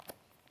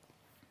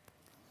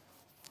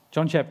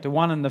John chapter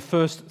 1 and the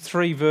first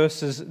 3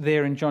 verses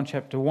there in John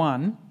chapter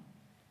 1.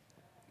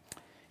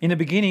 In the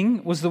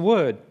beginning was the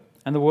Word,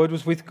 and the Word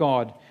was with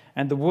God,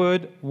 and the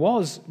Word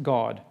was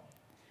God.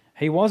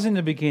 He was in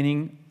the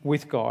beginning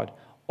with God.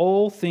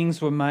 All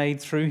things were made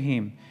through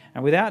him,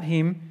 and without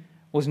him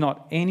was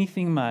not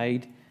anything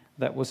made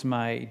that was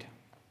made.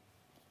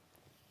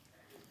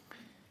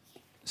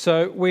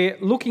 So we're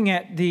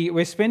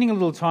spending a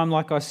little time,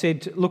 like I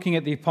said, looking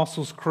at the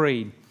Apostles'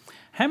 Creed.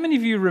 How many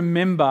of you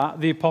remember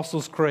the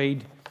Apostles'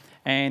 Creed?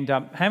 And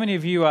how many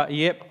of you are,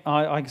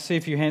 I can see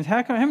a few hands.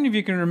 How many of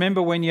you can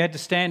remember when you had to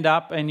stand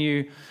up and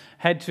you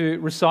had to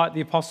recite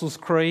the Apostles'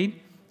 Creed?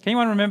 Can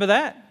anyone remember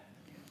that?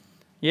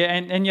 Yeah,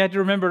 and you had to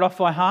remember it off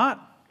by heart?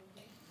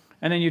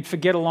 And then you'd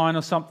forget a line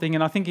or something.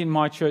 And I think in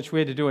my church we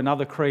had to do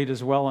another creed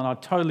as well, and I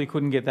totally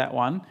couldn't get that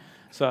one.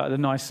 So the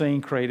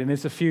Nicene Creed, and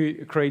there's a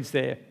few creeds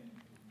there.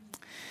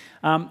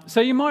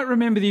 So you might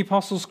remember the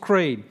Apostles'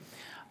 Creed.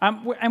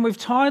 And we've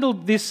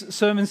titled this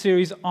sermon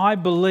series, I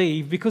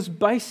Believe, because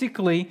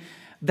basically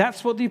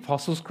that's what the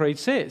Apostles' Creed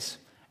says.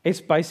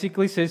 It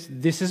basically says,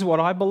 this is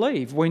what I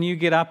believe. When you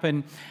get up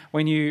and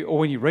when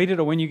you read it,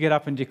 or when you get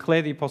up and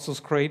declare the Apostles'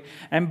 Creed.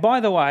 And by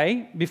the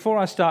way, before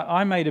I start,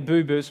 I made a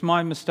boo-boo. It's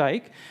my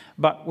mistake.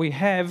 But we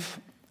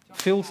have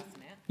Phil's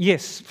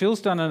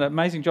done an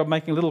amazing job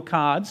making little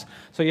cards.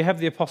 So you have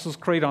the Apostles'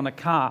 Creed on a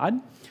card.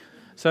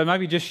 So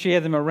maybe just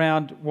share them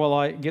around while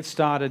I get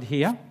started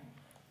here.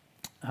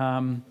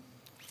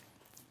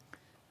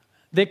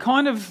 They're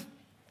kind of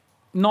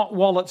not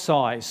wallet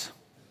size.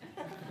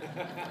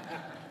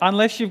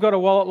 Unless you've got a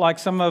wallet like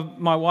some of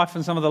my wife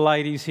and some of the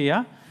ladies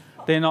here,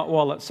 they're not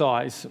wallet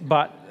size.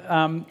 But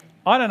I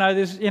don't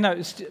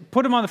know,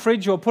 put them on the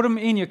fridge or put them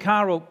in your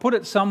car or put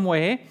it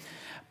somewhere.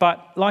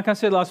 But like I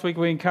said last week,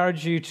 we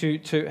encourage you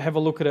to have a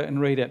look at it and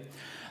read it.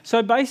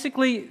 So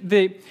basically,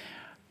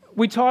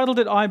 we titled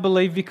it I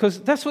Believe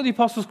because that's what the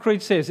Apostles'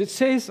 Creed says. It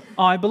says,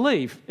 I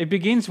believe. It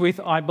begins with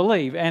I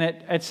believe, and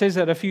it says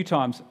that a few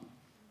times.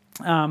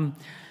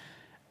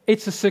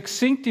 It's a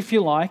succinct, if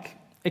you like,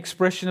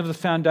 expression of the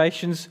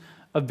foundations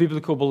of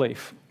biblical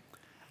belief.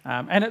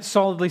 And it's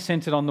solidly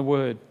centred on the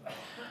Word.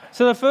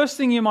 So the first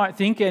thing you might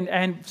think,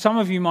 and some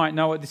of you might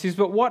know what this is,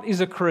 but what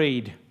is a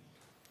creed?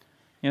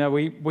 You know,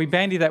 we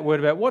bandy that word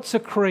about. What's a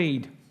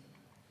creed?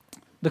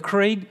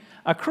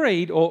 A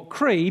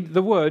creed,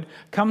 the word,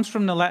 comes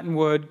from the Latin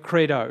word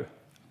credo.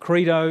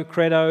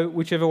 Credo,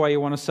 whichever way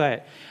you want to say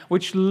it.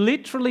 Which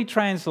literally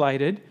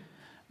translated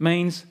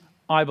means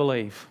I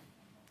believe.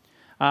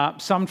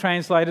 Some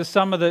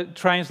of the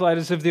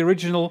translators of the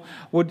original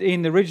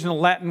in the original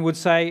Latin would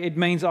say it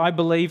means I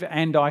believe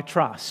and I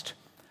trust.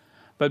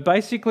 But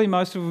basically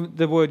most of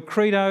the word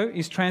credo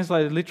is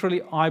translated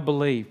literally I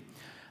believe.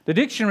 The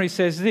dictionary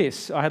says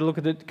this. I had a look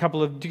at a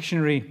couple of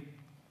dictionary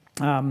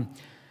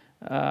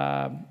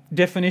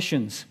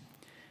definitions.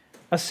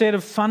 A set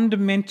of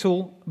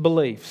fundamental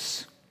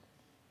beliefs,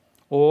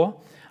 or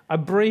a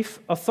brief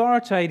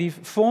authoritative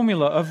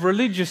formula of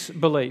religious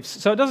beliefs.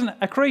 So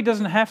a creed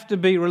doesn't have to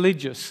be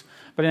religious,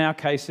 but in our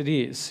case it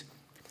is.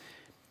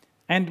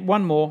 And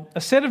one more,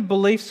 a set of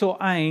beliefs or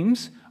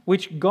aims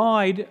which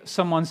guide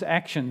someone's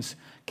actions.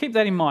 Keep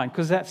that in mind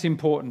because that's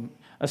important.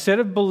 A set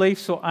of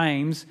beliefs or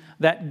aims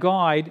that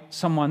guide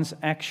someone's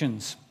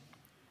actions.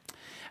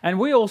 And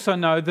we also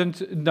know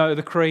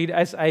the creed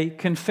as a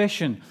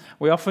confession.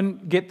 We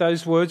often get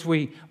those words,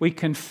 we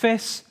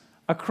confess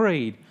a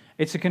creed.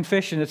 It's a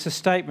confession, it's a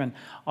statement.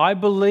 I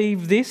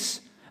believe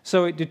this,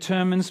 so it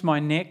determines my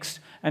next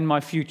and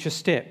my future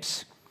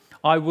steps.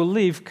 I will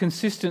live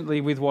consistently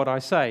with what I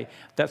say.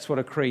 That's what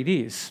a creed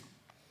is.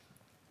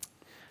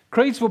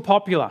 Creeds were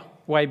popular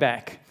way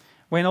back.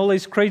 When all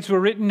these creeds were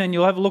written, and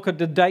you'll have a look at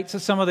the dates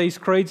of some of these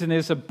creeds, and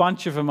there's a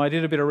bunch of them. I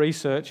did a bit of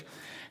research.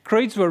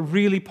 Creeds were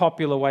really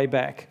popular way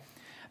back.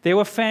 There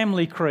were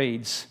family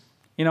creeds.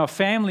 You know, a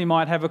family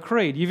might have a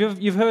creed.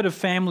 You've heard of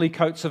family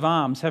coats of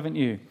arms, haven't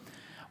you?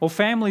 Well,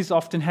 families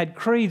often had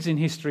creeds in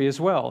history as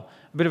well,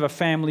 a bit of a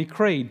family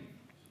creed.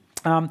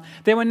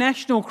 There were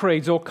national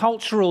creeds or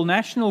cultural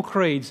national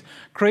creeds,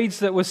 creeds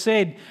that were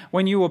said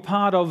when you were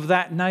part of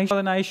that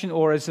nation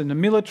or as in the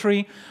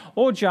military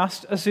or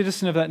just a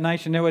citizen of that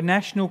nation. There were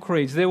national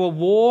creeds. There were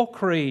war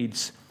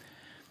creeds.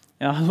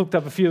 And I looked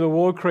up a few of the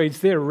war creeds.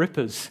 They're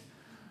rippers.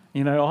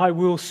 You know, I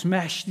will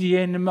smash the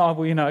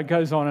enemy. You know, it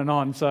goes on and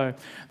on. So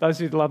those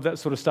who love that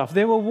sort of stuff.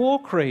 There were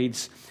war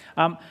creeds.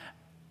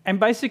 And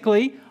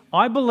basically,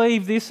 I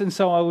believe this and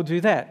so I will do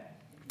that.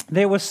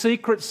 There were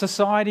secret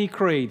society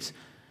creeds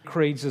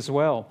as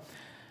well.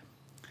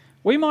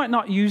 We might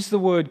not use the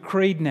word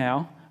creed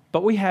now,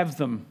 but we have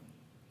them.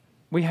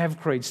 We have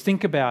creeds.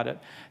 Think about it.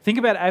 Think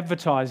about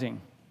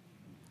advertising.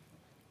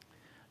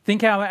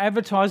 Think how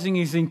advertising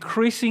is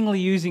increasingly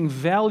using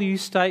value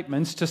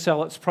statements to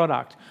sell its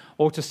product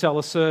or to sell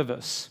a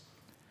service.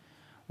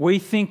 We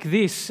think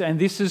this and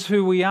this is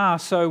who we are,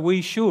 so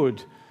we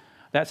should.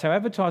 That's how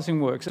advertising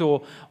works.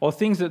 Or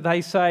things that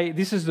they say,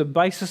 this is the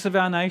basis of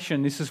our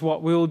nation, this is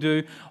what we'll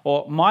do,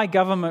 or my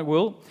government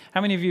will.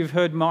 How many of you have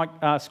heard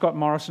Scott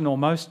Morrison, or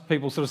most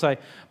people sort of say,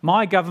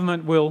 my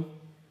government will,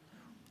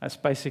 That's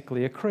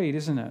basically a creed,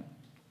 isn't it?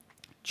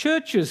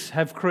 Churches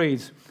have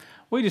creeds.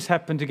 We just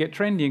happen to get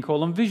trendy and call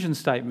them vision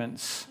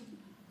statements.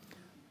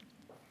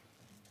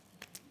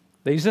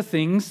 These are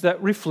things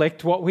that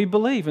reflect what we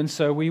believe, and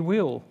so we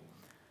will.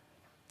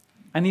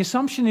 And the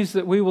assumption is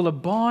that we will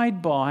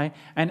abide by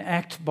and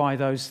act by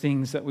those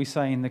things that we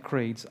say in the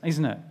creeds,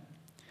 isn't it?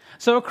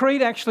 So a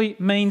creed actually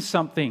means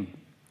something.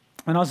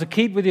 When I was a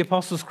kid with the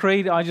Apostles'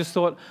 Creed, I just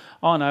thought,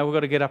 oh no, we've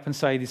got to get up and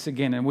say this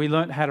again. And we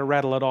learnt how to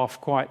rattle it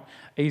off quite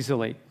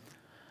easily.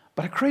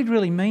 But a creed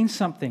really means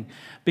something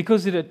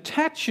because it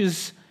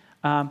attaches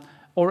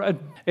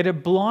it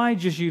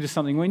obliges you to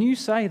something. When you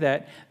say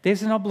that,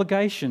 there's an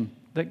obligation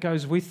that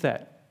goes with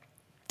that.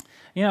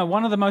 You know,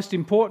 one of the most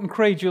important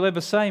creeds you'll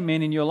ever say,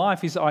 men, in your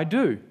life is I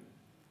do,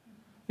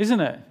 isn't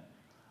it?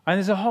 And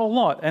there's a whole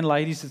lot. And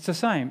ladies, it's the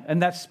same.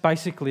 And that's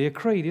basically a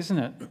creed, isn't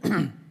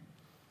it?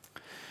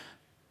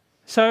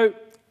 So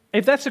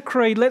if that's a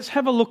creed, let's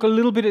have a look a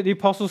little bit at the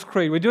Apostles'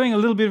 Creed. We're doing a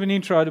little bit of an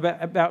intro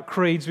about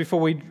creeds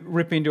before we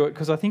rip into it,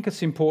 because I think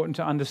it's important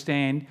to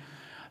understand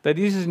that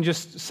this isn't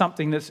just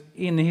something that's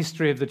in the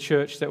history of the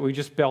church that we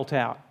just belt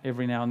out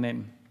every now and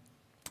then.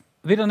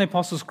 A bit on the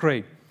Apostles'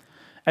 Creed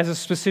as a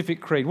specific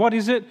creed. What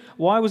is it?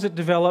 Why was it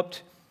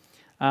developed?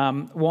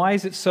 Why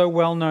is it so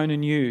well known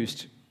and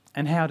used?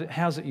 And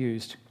how's it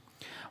used?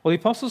 Well, the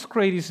Apostles'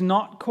 Creed is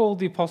not called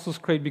the Apostles'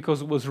 Creed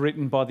because it was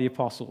written by the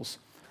apostles.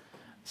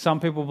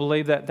 Some people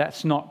believe that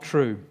that's not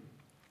true.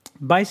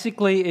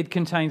 Basically, it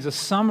contains a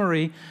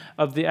summary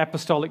of the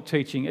apostolic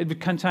teaching.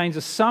 It contains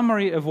a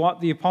summary of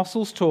what the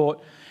apostles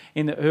taught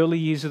in the early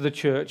years of the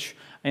church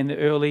and the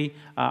early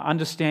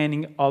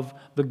understanding of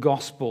the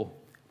gospel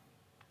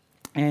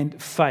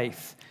and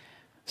faith.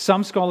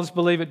 Some scholars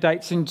believe it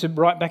dates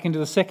right back into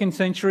the 2nd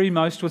century.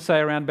 Most would say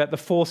around about the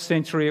 4th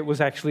century it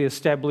was actually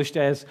established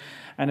as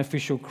an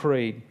official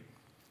creed.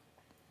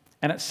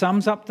 And it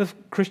sums up the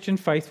Christian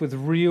faith with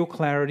real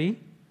clarity.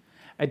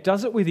 It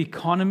does it with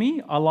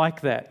economy. I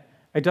like that.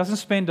 It doesn't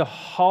spend a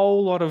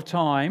whole lot of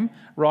time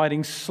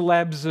writing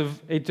slabs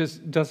of... It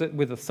just does it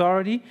with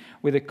authority,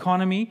 with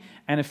economy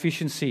and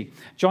efficiency.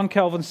 John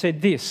Calvin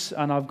said this,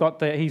 and I've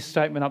got his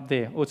statement up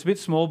there. Well, it's a bit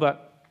small,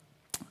 but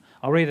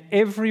I'll read it.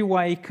 Every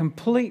way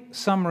complete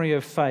summary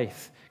of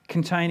faith,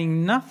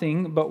 containing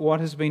nothing but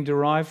what has been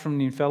derived from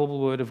the infallible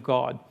word of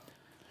God.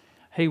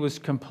 He was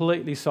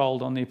completely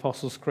sold on the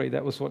Apostles' Creed.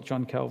 That was what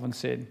John Calvin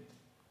said.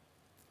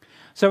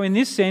 So in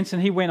this sense,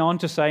 and he went on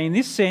to say, in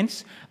this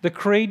sense, the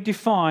creed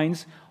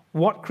defines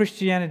what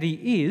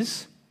Christianity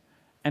is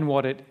and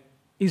what it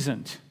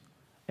isn't.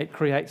 It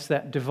creates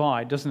that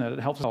divide, doesn't it? It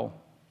helps all.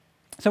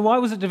 So why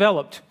was it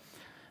developed?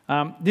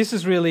 This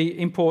is really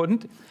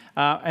important.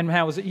 And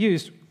how was it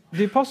used?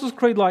 The Apostles'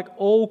 Creed, like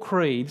all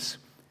creeds,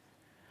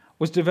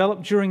 was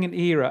developed during an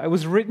era. It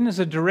was written as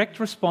a direct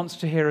response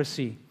to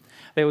heresy.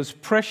 There was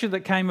pressure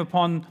that came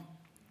upon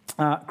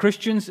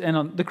Christians and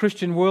on the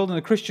Christian world and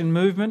the Christian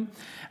movement,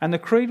 and the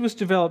creed was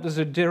developed as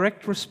a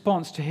direct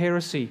response to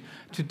heresy,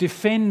 to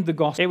defend the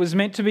gospel. It was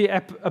meant to be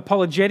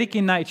apologetic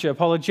in nature,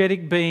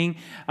 apologetic being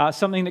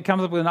something that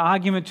comes up with an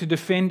argument to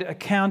defend a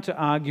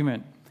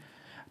counter-argument,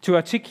 to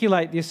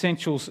articulate the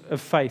essentials of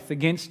faith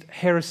against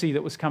heresy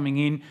that was coming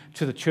in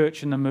to the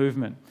church and the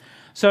movement.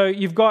 So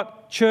you've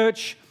got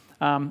church,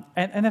 and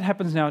that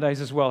happens nowadays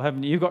as well,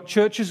 haven't you? You've got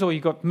churches or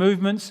you've got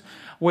movements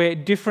where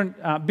different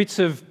bits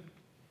of,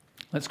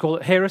 let's call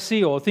it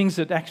heresy or things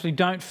that actually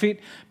don't fit,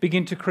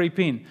 begin to creep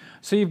in.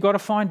 So you've got to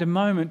find a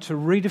moment to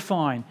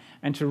redefine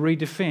and to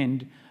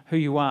redefend who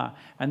you are.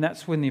 And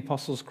that's when the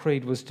Apostles'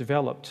 Creed was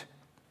developed.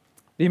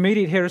 The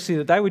immediate heresy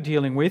that they were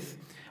dealing with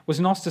was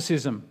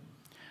Gnosticism.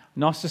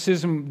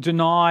 Gnosticism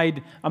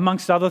denied,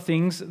 amongst other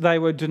things, they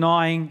were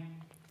denying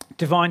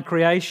divine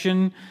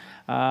creation,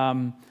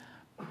 denying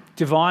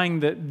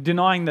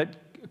that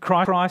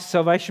Christ,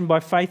 salvation by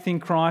faith in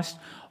Christ,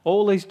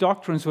 all these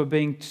doctrines were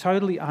being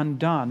totally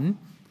undone,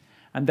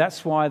 and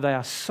that's why they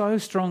are so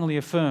strongly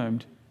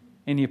affirmed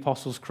in the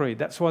Apostles' Creed.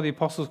 That's why the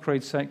Apostles'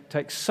 Creed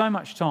takes so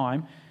much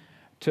time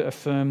to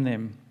affirm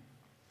them.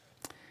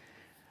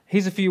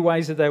 Here's a few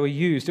ways that they were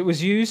used. It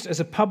was used as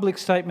a public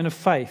statement of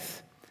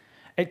faith.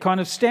 It kind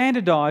of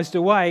standardised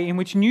a way in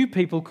which new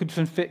people could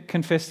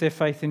confess their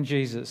faith in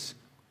Jesus.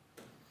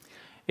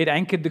 It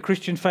anchored the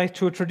Christian faith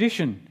to a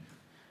tradition,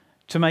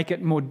 to make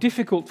it more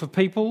difficult for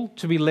people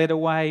to be led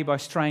away by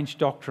strange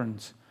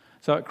doctrines.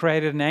 So it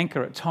created an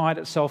anchor. It tied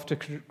itself to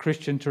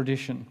Christian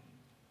tradition.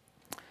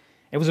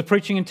 It was a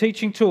preaching and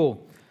teaching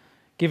tool,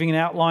 giving an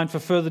outline for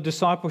further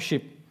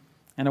discipleship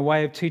and a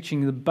way of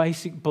teaching the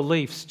basic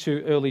beliefs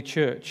to early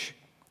church.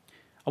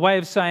 A way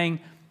of saying,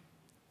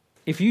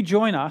 if you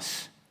join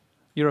us,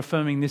 you're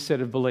affirming this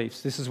set of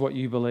beliefs. This is what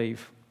you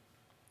believe.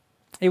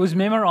 It was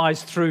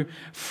memorised through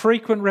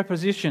frequent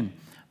repetition.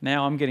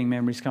 Now I'm getting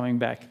memories coming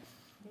back.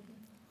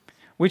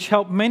 Which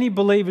helped many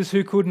believers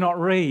who could not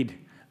read.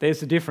 There's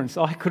the difference.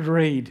 I could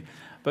read.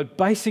 But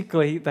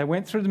basically, they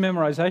went through the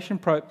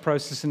memorisation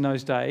process in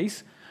those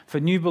days for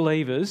new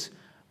believers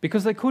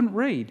because they couldn't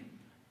read.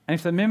 And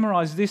if they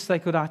memorised this, they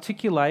could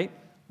articulate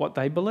what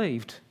they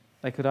believed.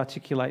 They could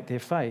articulate their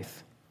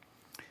faith.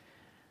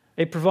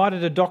 It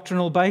provided a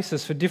doctrinal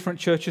basis for different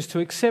churches to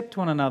accept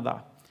one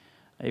another.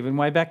 Even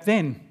way back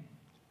then,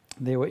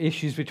 there were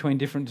issues between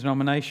different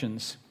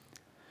denominations.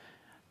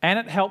 And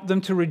it helped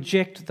them to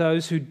reject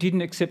those who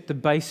didn't accept the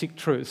basic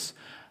truths.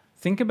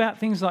 Think about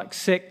things like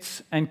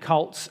sects and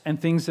cults and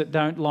things that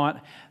don't like.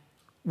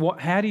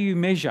 How do you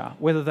measure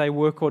whether they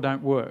work or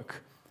don't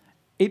work?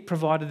 It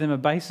provided them a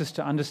basis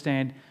to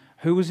understand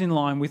who was in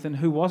line with and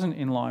who wasn't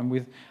in line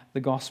with the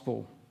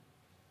gospel.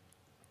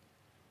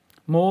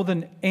 More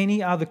than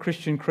any other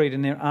Christian creed,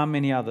 and there are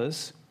many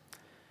others,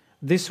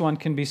 this one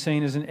can be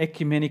seen as an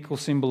ecumenical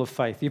symbol of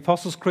faith. The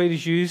Apostles' Creed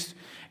is used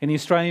in the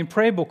Australian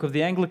Prayer Book of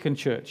the Anglican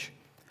Church,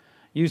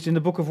 used in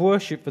the Book of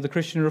Worship for the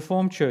Christian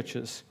Reformed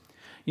churches,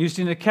 used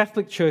in the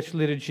Catholic Church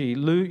liturgy,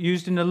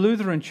 used in the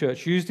Lutheran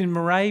Church, used in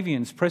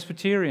Moravians,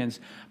 Presbyterians,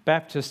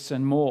 Baptists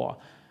and more.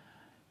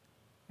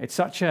 It's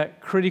such a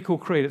critical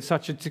creed, it's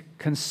such a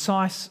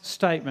concise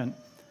statement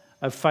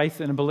of faith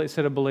and a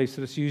set of beliefs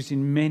that it's used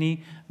in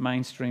many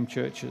mainstream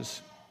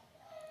churches.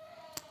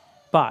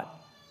 But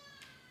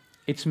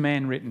it's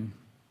man-written,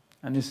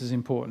 and this is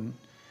important,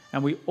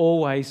 and we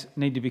always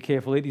need to be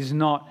careful. It is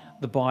not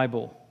the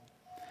Bible.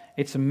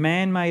 It's a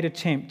man-made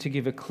attempt to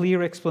give a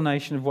clear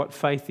explanation of what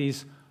faith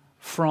is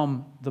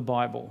from the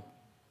Bible.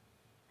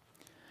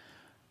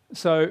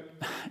 So,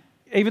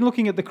 even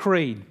looking at the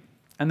creed,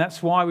 and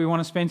that's why we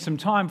want to spend some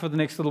time for the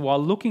next little while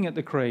looking at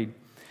the creed,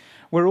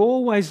 we're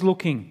always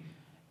looking,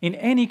 in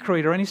any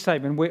creed or any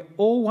statement, we're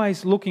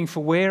always looking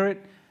for where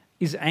it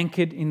is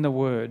anchored in the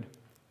Word,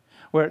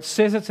 where it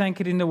says it's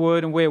anchored in the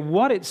Word and where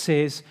what it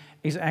says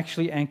is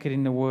actually anchored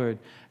in the Word,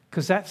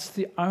 because that's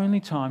the only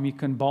time you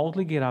can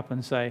boldly get up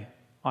and say,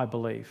 I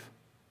believe.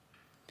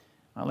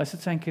 Unless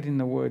it's anchored in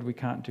the Word, we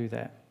can't do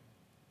that.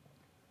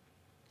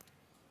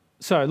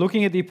 So,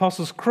 looking at the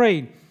Apostles'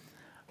 Creed,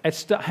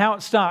 how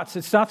it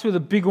starts with a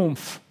big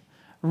oomph,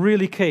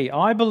 really key.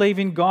 I believe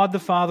in God the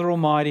Father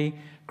Almighty,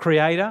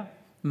 Creator,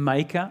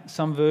 Maker,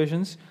 some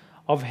versions,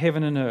 of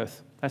heaven and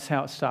earth. That's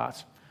how it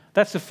starts.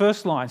 That's the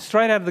first line,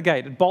 straight out of the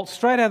gate. It bolts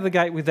straight out of the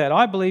gate with that.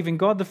 I believe in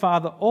God the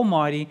Father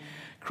Almighty,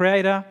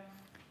 Creator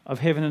of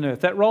heaven and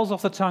earth. That rolls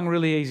off the tongue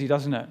really easy,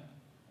 doesn't it?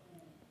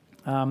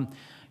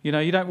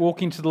 You don't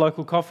walk into the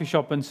local coffee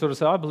shop and sort of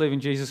say, I believe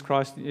in Jesus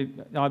Christ,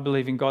 I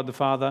believe in God the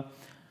Father.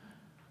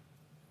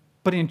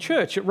 But in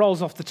church, it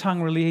rolls off the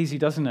tongue really easy,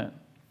 doesn't it?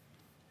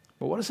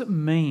 But what does it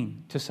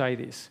mean to say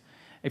this?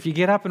 If you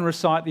get up and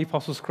recite the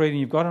Apostles' Creed and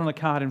you've got it on a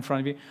card in front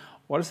of you,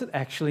 what does it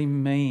actually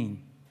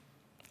mean?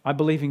 I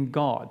believe in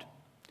God.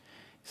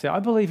 See, I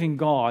believe in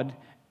God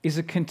is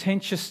a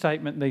contentious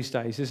statement these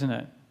days, isn't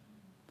it?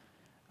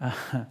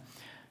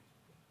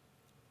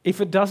 If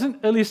it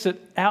doesn't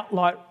elicit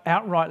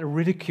outright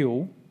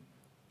ridicule,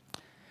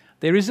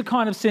 there is a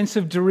kind of sense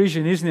of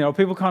derision, isn't there? Or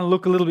people kind of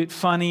look a little bit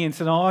funny and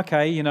say, oh,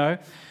 okay,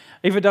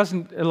 If it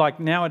doesn't, like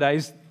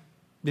nowadays,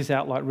 there's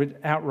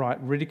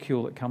outright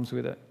ridicule that comes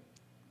with it.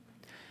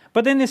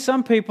 But then there's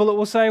some people that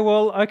will say,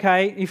 well,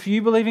 okay, if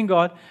you believe in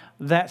God,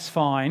 that's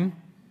fine.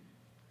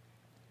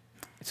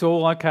 It's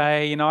all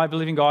okay, I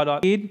believe in God. I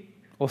did,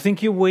 or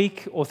think you're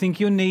weak, or think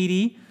you're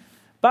needy,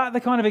 but they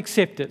kind of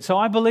accept it. So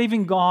I believe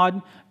in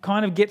God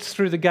kind of gets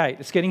through the gate.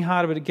 It's getting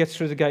harder, but it gets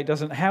through the gate,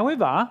 doesn't it?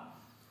 However,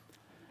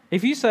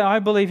 if you say, I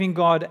believe in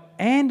God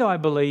and I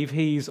believe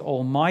He's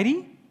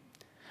almighty,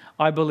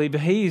 I believe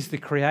He is the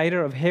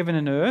creator of heaven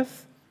and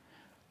earth,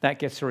 that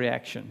gets a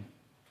reaction.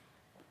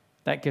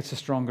 That gets a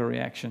stronger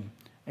reaction.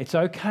 It's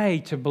okay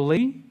to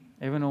believe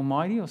heaven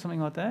almighty or something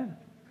like that.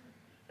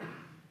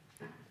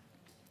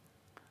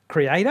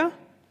 Creator,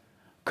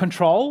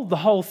 control the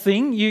whole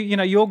thing.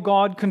 Your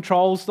God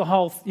controls the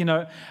whole,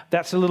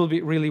 that's a little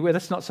bit really weird.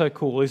 That's not so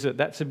cool, is it?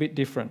 That's a bit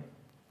different.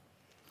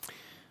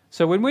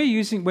 So when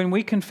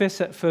we confess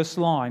that first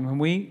line, when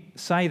we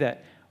say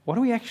that, what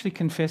are we actually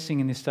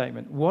confessing in this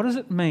statement? What does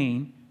it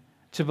mean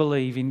to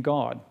believe in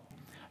God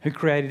who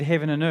created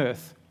heaven and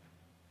earth?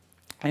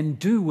 And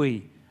do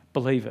we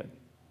believe it?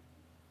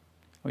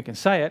 We can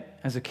say it.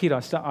 As a kid,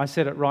 I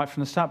said it right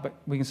from the start, but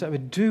we can say,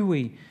 but do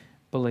we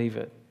believe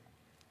it?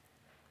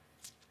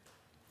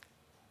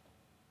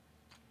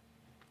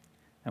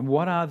 And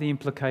what are the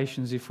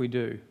implications if we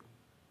do?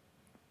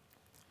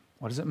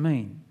 What does it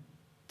mean?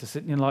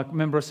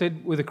 Remember I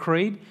said with a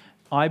creed,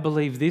 I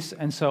believe this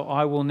and so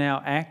I will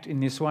now act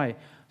in this way.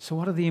 So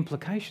what are the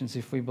implications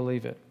if we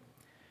believe it?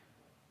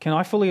 Can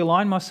I fully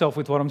align myself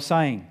with what I'm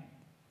saying?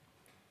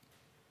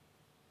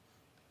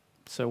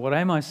 So what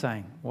am I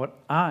saying? What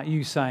are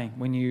you saying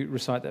when you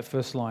recite that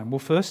first line? Well,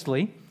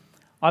 firstly,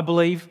 I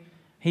believe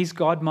He's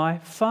God my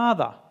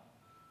Father.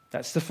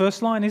 That's the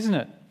first line, isn't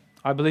it?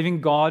 I believe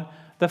in God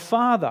the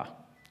Father.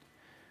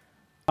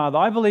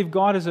 I believe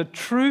God is a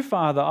true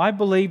Father. I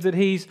believe that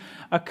He's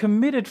a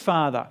committed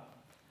Father.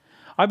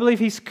 I believe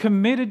He's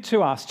committed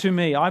to us, to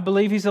me. I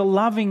believe He's a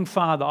loving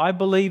Father. I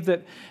believe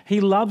that He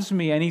loves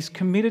me and He's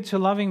committed to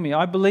loving me.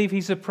 I believe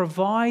He's a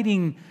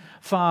providing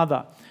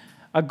Father.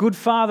 A good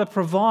father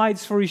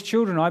provides for his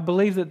children. I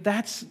believe that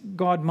that's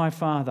God my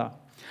Father.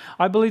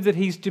 I believe that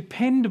He's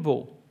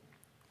dependable.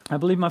 I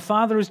believe my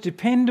Father is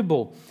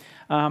dependable.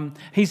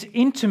 He's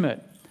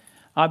intimate.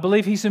 I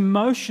believe he's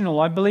emotional.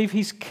 I believe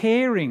he's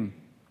caring.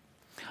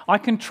 I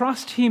can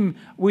trust him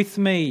with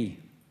me.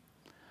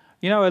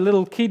 You know, a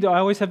little kid, I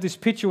always have this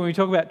picture when we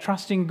talk about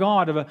trusting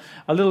God of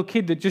a little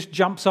kid that just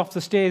jumps off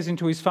the stairs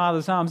into his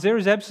father's arms. There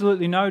is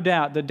absolutely no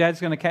doubt that dad's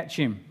going to catch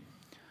him.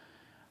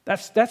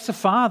 That's a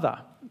father.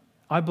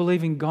 I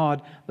believe in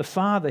God, the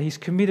Father. He's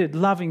committed,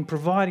 loving,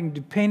 providing,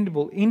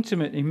 dependable,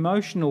 intimate,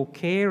 emotional,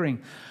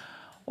 caring.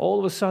 All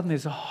of a sudden,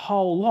 there's a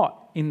whole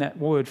lot in that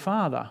word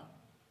Father.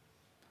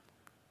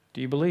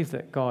 Do you believe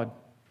that God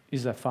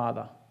is a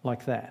Father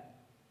like that?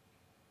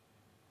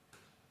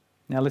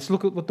 Now, let's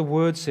look at what the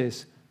Word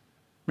says.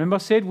 Remember I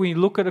said we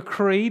look at a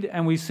creed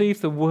and we see if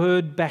the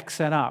Word backs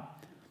that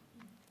up.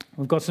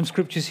 We've got some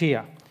scriptures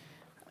here.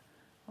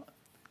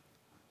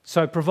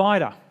 So,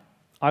 provider.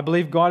 I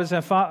believe God is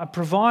our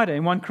provider.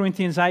 In 1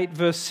 Corinthians 8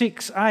 verse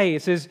 6a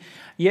it says,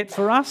 "Yet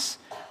for us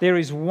there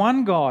is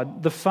one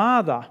God, the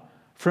Father,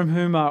 from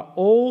whom are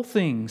all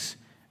things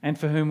and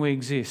for whom we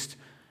exist."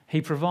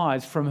 He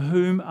provides, from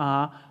whom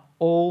are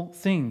all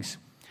things.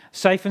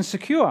 Safe and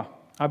secure.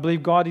 I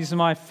believe God is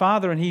my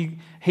Father and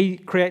He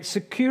creates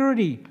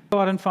security.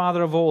 God and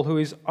Father of all, who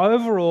is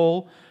over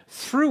all,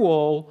 through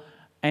all,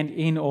 and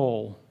in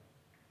all.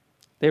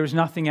 There is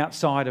nothing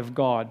outside of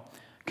God.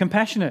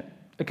 Compassionate.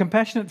 A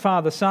compassionate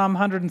father, Psalm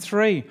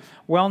 103,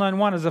 well-known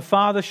one, as a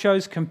father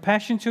shows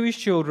compassion to his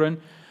children,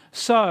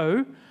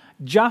 so,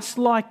 just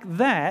like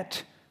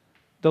that,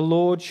 the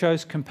Lord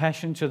shows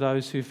compassion to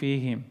those who fear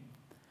him.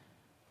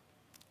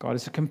 God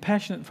is a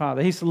compassionate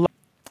father. He's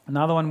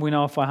another one we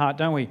know off by heart,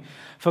 don't we?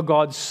 For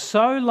God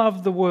so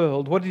loved the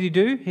world, what did he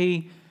do?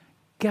 He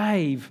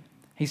gave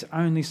his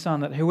only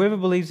Son, that whoever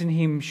believes in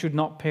him should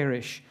not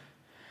perish.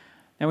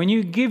 Now, when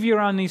you give your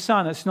only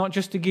Son, it's not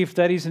just a gift,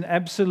 that is an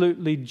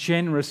absolutely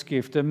generous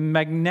gift, a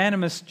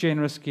magnanimous,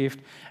 generous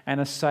gift,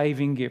 and a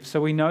saving gift.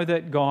 So we know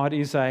that God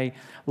is a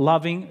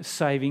loving,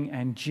 saving,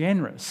 and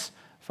generous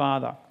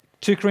Father.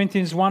 2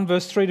 Corinthians 1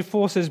 verse 3 to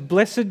 4 says,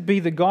 "Blessed be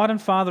the God and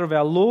Father of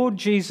our Lord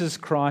Jesus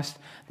Christ,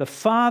 the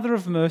Father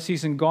of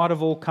mercies and God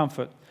of all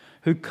comfort,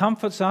 who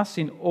comforts us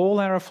in all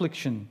our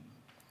affliction,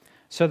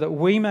 so that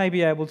we may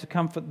be able to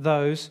comfort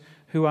those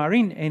who are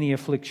in any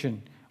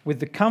affliction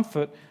with the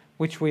comfort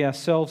which we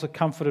ourselves are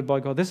comforted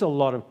by God." There's a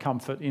lot of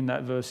comfort in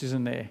that verse,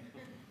 isn't there?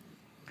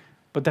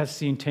 But that's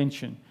the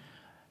intention.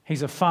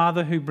 He's a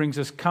Father who brings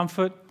us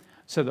comfort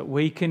so that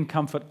we can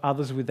comfort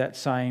others with that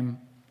same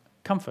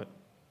comfort.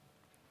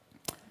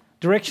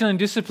 Direction and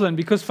discipline,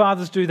 because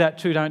fathers do that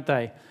too, don't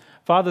they?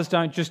 Fathers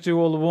don't just do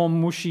all the warm,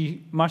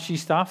 mushy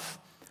stuff.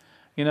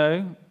 You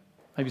know,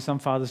 maybe some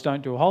fathers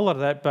don't do a whole lot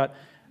of that, but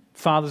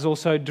fathers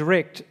also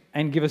direct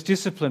and give us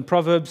discipline.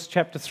 Proverbs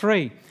chapter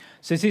 3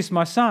 says this,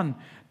 "My son,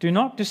 do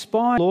not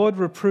despise. The Lord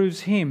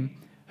reproves him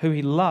who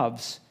he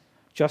loves,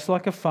 just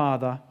like a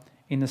father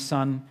in the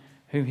son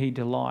who he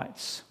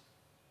delights."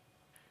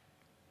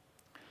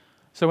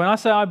 So when I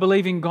say I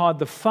believe in God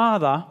the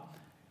Father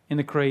in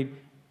the creed,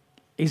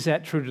 is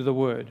that true to the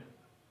Word?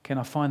 Can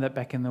I find that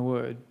back in the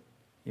Word?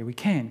 Yeah, we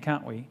can,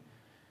 can't we?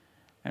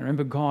 And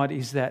remember, God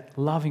is that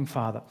loving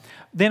Father.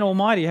 Then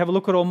Almighty, have a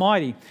look at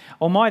Almighty.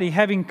 Almighty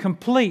having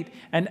complete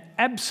and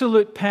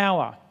absolute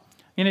power.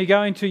 You know,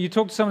 you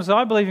talk to someone and say,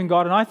 "I believe in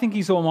God and I think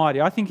He's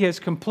Almighty. I think He has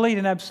complete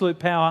and absolute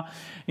power.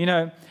 You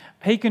know,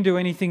 He can do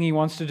anything He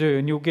wants to do,"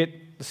 and you'll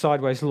get the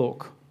sideways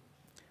look.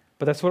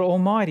 But that's what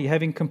Almighty,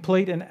 having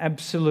complete and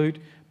absolute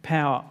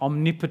power,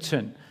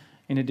 omnipotent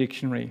in a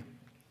dictionary.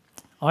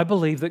 I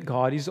believe that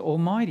God is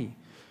Almighty.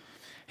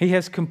 He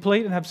has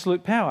complete and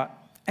absolute power.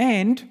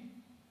 And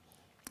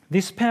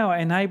this power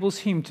enables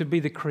Him to be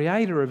the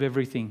creator of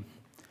everything.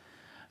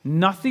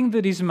 Nothing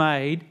that is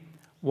made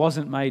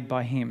wasn't made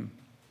by Him.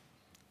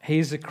 He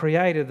is the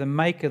creator, the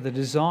maker, the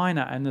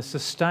designer, and the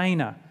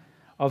sustainer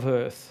of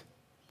earth.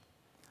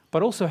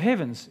 But also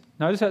heavens.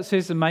 Notice how it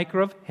says the maker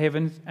of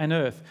heaven and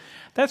earth.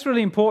 That's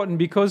really important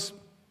because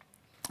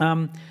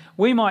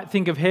we might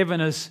think of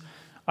heaven as,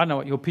 I don't know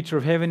what your picture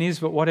of heaven is,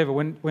 but whatever.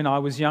 When I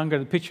was younger,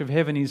 the picture of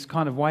heaven is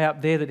kind of way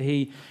up there, that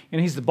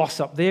He's the boss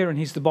up there and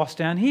He's the boss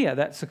down here.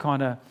 That's the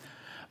kind of...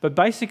 But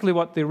basically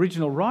what the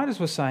original writers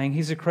were saying,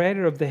 He's the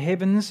creator of the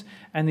heavens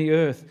and the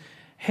earth.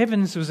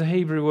 Heavens was a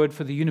Hebrew word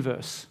for the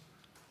universe.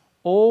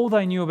 All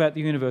they knew about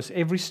the universe,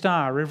 every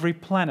star, every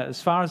planet,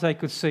 as far as they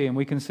could see, and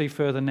we can see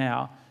further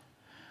now.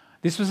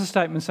 This was a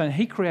statement saying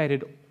He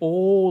created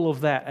all of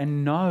that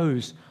and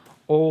knows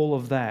all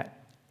of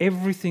that,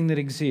 everything that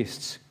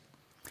exists.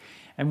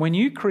 And when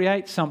you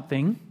create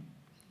something,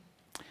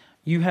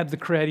 you have the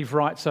creative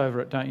rights over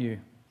it, don't you?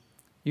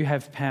 You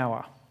have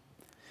power.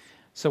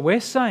 So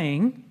we're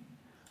saying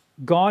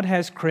God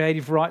has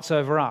creative rights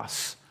over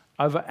us,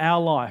 over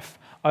our life,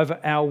 over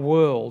our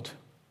world.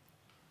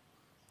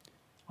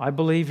 I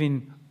believe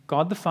in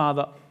God the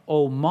Father,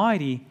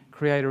 Almighty,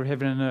 creator of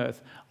heaven and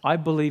earth. I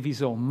believe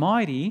He's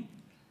Almighty.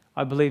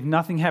 I believe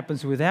nothing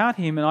happens without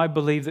Him, and I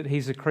believe that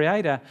He's a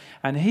creator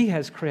and He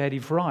has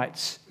creative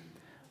rights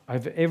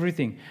over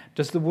everything.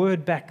 Does the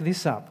Word back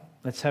this up?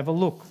 Let's have a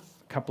look.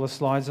 A couple of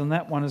slides on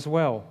that one as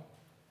well.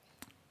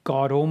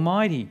 God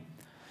Almighty.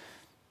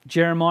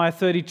 Jeremiah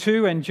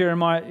 32 and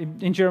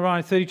in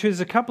Jeremiah 32, there's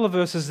a couple of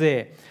verses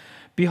there.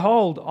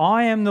 Behold,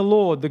 I am the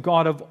Lord, the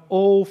God of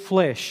all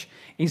flesh.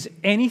 Is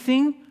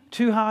anything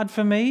too hard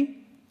for me?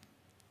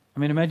 I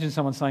mean, imagine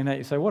someone saying that.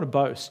 You say, what a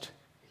boast.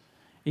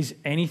 Is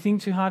anything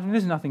too hard for me?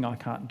 There's nothing I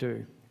can't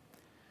do.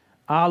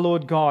 Ah,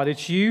 Lord God,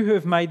 it's you who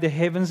have made the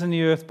heavens and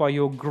the earth by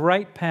your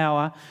great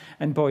power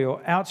and by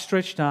your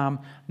outstretched arm.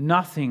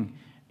 Nothing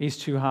is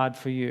too hard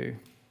for you.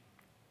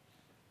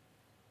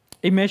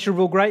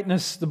 Immeasurable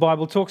greatness, the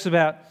Bible talks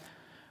about.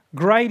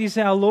 Great is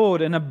our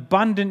Lord and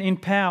abundant in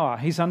power.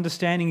 His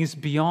understanding is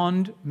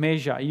beyond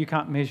measure. You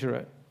can't measure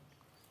it.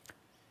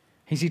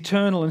 He's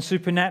eternal and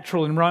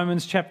supernatural in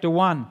Romans chapter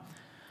 1.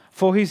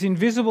 For his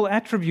invisible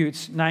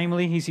attributes,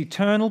 namely his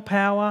eternal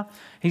power,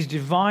 his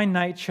divine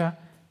nature,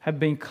 have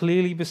been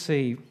clearly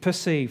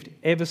perceived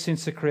ever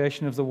since the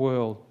creation of the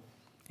world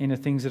in the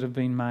things that have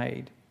been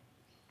made.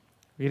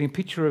 We're getting a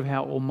picture of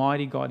how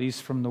almighty God is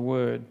from the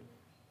Word.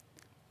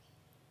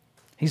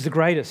 He's the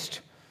greatest.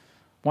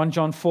 1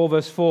 John 4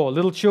 verse 4,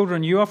 little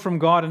children, you are from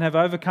God and have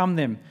overcome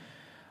them.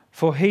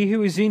 For he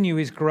who is in you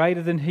is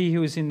greater than he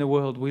who is in the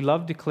world. We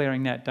love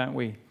declaring that, don't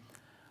we?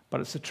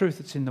 But it's the truth,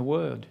 it's in the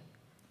Word.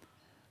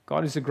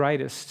 God is the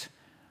greatest.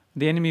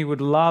 The enemy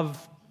would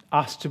love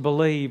us to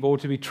believe or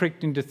to be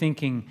tricked into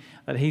thinking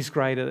that he's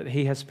greater, that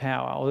he has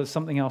power, or that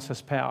something else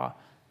has power.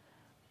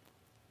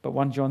 But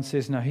 1 John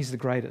says, no, he's the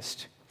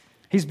greatest.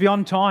 He's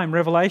beyond time.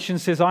 Revelation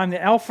says, I am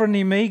the Alpha and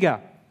the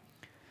Omega,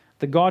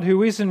 the God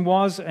who is and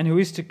was and who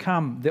is to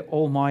come, the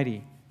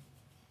Almighty.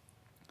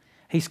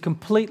 He's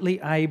completely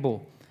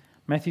able.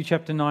 Matthew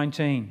chapter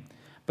 19.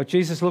 But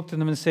Jesus looked at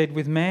them and said,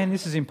 with man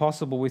this is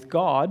impossible. With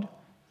God,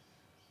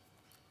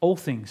 all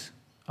things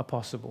are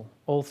possible.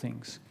 All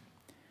things.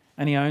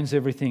 And he owns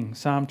everything.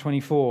 Psalm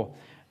 24.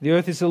 The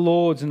earth is the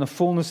Lord's and the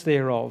fullness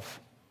thereof,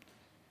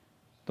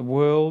 the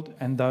world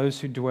and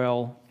those who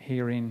dwell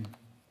herein.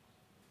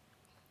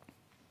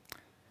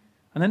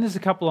 And then there's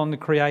a couple on the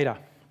Creator.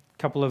 A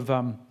couple of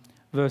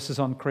verses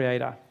on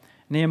Creator.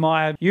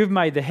 Nehemiah, you've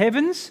made the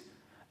heavens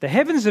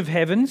of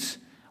heavens,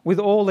 with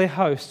all their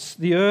hosts,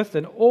 the earth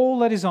and all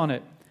that is on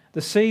it,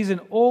 the seas and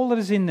all that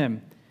is in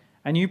them,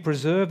 and you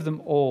preserve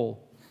them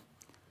all.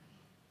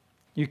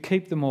 You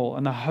keep them all,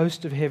 and the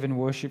host of heaven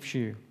worships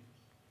you.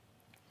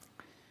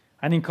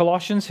 And in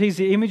Colossians, he's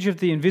the image of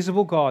the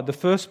invisible God, the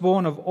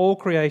firstborn of all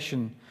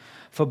creation.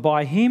 For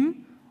by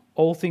him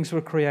all things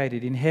were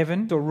created, in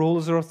heaven, or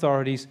rulers or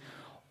authorities,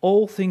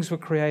 all things were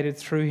created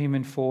through him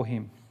and for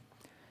him.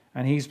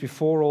 And he's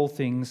before all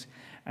things,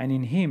 and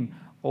in him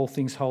all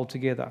things hold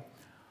together.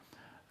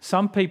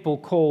 Some people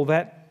call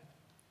that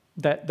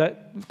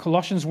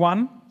Colossians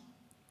 1,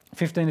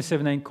 15 to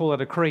 17, call it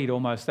a creed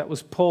almost. That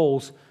was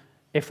Paul's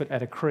effort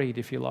at a creed,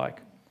 if you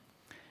like.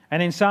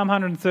 And in Psalm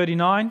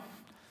 139,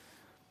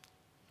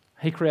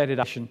 he created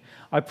action.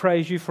 I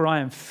praise you, for I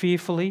am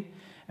fearfully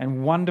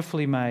and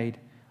wonderfully made.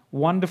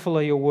 Wonderful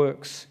are your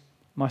works.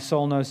 My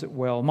soul knows it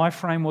well. My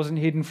frame wasn't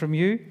hidden from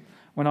you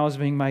when I was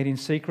being made in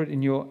secret.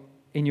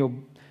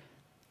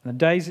 The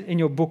days in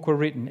your book were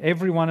written.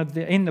 Every one of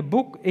them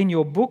in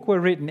your book were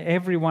written.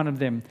 Every one of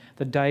them,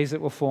 the days that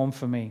were formed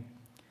for me,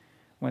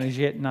 when as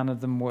yet none of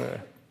them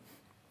were.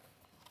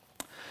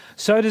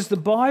 So does the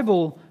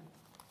Bible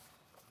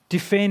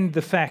defend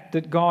the fact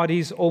that God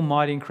is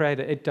Almighty and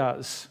Creator? It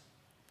does.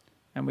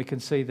 And we can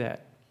see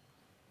that.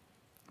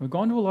 We've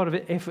gone to a lot of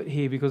effort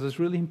here because it's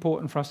really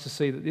important for us to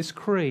see that this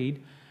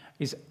creed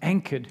is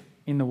anchored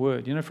in the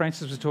Word. You know,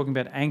 Francis was talking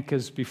about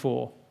anchors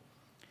before.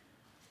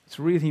 It's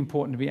really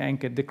important to be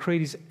anchored. The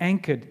creed is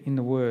anchored in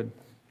the Word.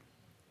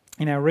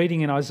 In our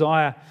reading in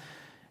Isaiah,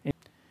 there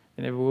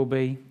never will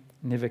be,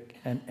 never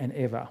and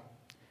ever.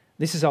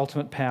 This is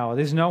ultimate power.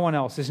 There's no one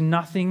else. There's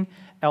nothing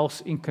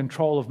else in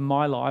control of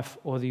my life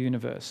or the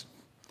universe.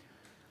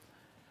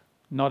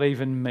 Not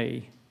even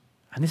me.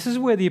 And this is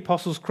where the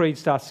Apostles' Creed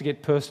starts to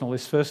get personal.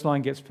 This first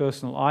line gets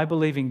personal. I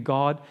believe in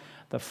God,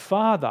 the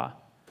Father,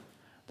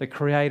 the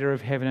creator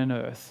of heaven and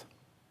earth.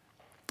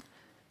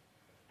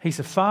 He's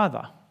a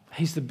Father.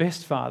 He's the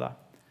best Father.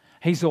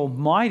 He's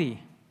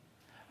almighty.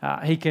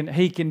 He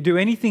can do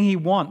anything he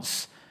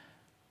wants.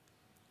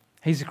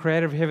 He's the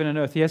creator of heaven and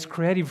earth. He has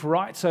creative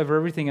rights over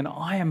everything, and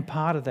I am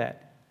part of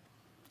that.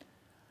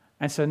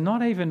 And so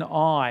not even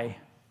I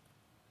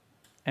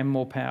am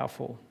more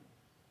powerful.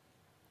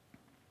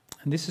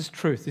 And this is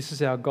truth. This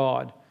is our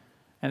God.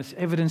 And it's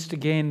evidenced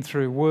again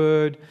through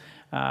Word,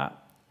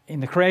 in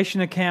the creation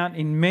account,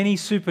 in many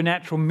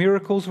supernatural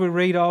miracles we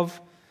read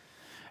of.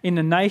 In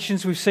the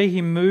nations we see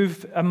him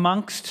move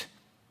amongst.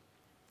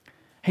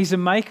 He's a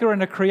maker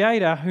and a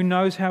creator who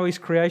knows how his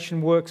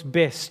creation works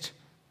best.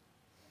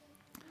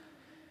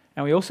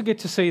 And we also get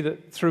to see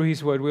that through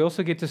his word, we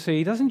also get to see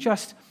he doesn't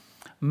just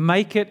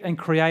make it and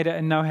create it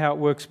and know how it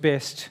works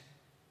best.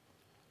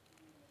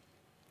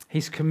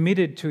 He's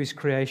committed to his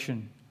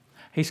creation.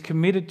 He's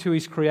committed to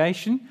his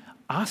creation,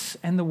 us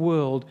and the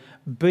world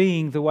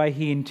being the way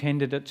he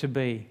intended it to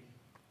be.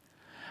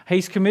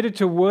 He's committed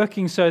to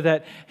working so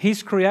that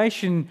his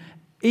creation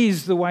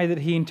is the way that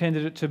he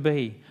intended it to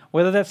be.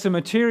 whether that's the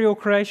material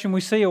creation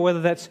we see or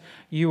whether that's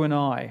you and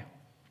I.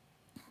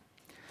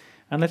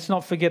 And let's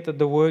not forget that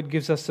the Word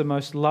gives us the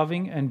most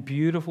loving and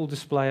beautiful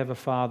display of a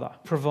Father,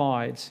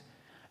 provides,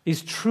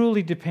 is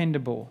truly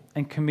dependable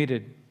and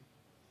committed,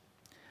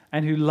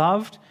 and who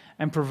loved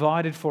and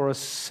provided for us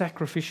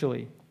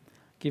sacrificially,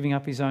 giving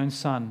up his own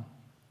Son.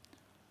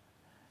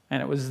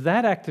 And it was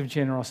that act of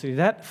generosity,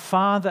 that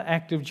Father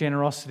act of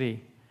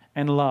generosity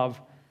and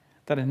love,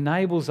 that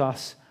enables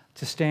us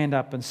to stand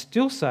up and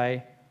still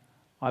say,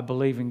 I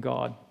believe in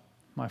God,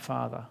 my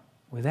Father.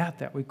 Without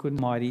that, we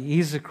couldn't. He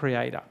is a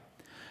creator.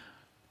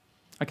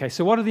 Okay,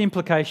 so what are the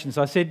implications?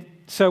 I said,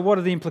 so what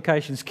are the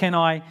implications? Can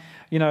I,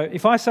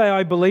 if I say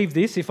I believe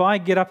this, if I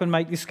get up and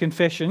make this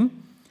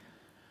confession,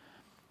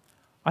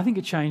 I think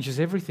it changes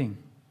everything.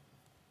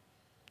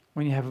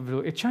 When you have a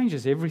belief, it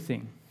changes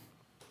everything.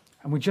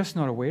 And we're just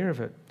not aware of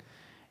it.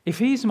 If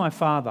he's my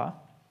Father,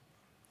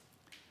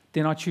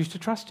 then I choose to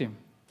trust him.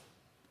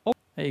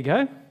 There you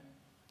go.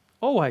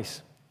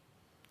 Always.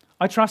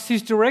 I trust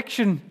his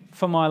direction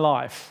for my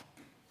life.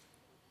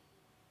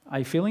 Are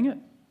you feeling it?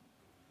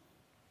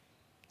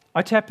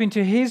 I tap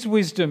into his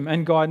wisdom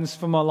and guidance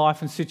for my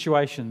life and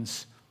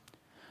situations.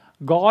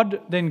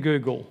 God, then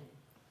Google.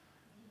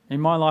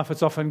 In my life,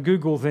 it's often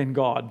Google, then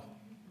God,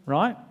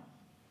 right?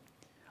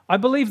 I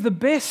believe the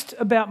best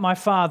about my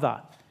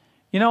Father.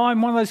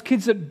 I'm one of those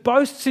kids that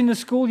boasts in the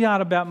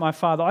schoolyard about my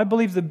Father. I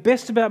believe the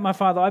best about my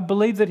Father. I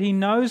believe that he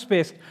knows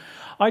best.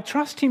 I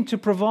trust him to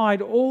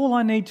provide all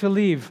I need to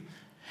live.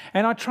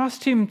 And I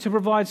trust him to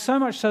provide so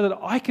much so that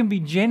I can be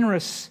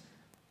generous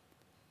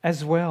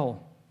as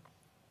well.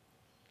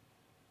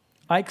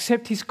 I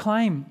accept his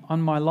claim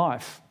on my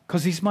life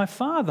because he's my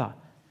Father.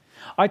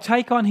 I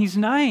take on his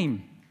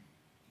name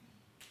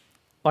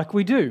like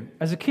we do.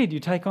 As a kid, you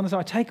take on this.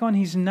 I take on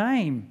his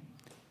name.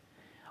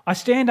 I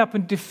stand up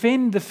and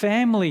defend the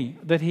family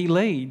that he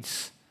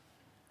leads.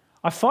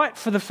 I fight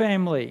for the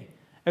family.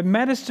 It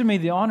matters to me,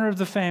 the honour of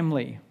the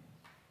family.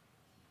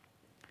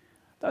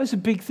 Those are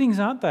big things,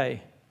 aren't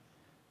they?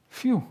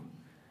 Phew.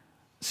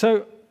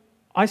 So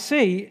I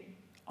see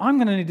I'm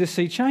going to need to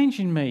see change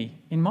in me,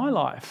 in my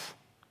life.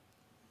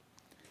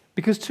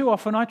 Because too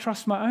often I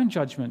trust my own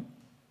judgment.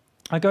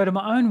 I go to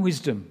my own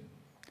wisdom.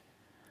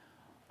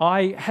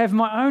 I have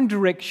my own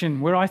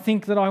direction where I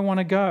think that I want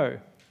to go.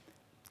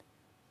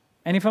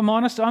 And if I'm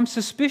honest, I'm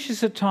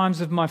suspicious at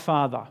times of my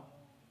Father.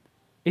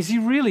 Does he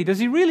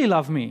really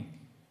love me?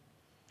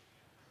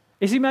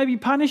 Is he maybe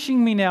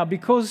punishing me now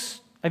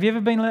because, have you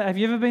ever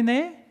been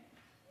there?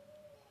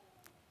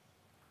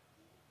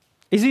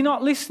 Is he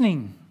not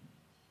listening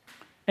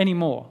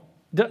anymore?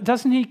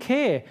 Doesn't he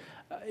care?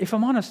 If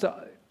I'm honest,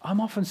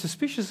 I'm often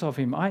suspicious of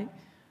him. I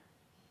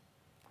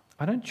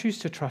don't choose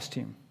to trust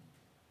him.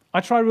 I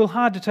try real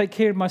hard to take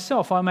care of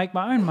myself. I make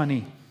my own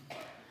money.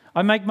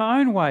 I make my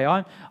own way.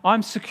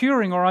 I'm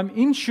securing or I'm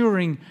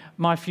insuring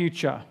my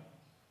future,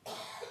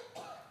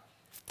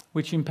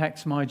 which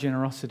impacts my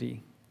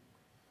generosity.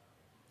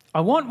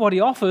 I want what he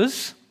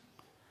offers,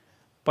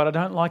 but I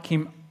don't like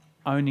him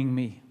owning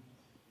me.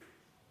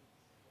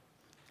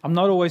 I'm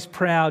not always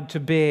proud to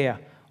bear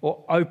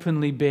or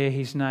openly bear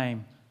his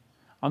name.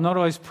 I'm not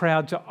always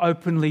proud to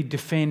openly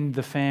defend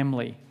the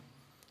family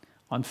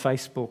on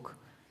Facebook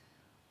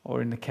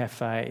or in the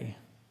cafe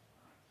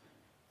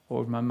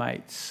or with my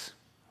mates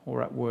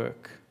or at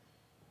work.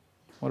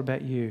 What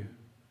about you?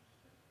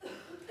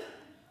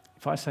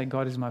 If I say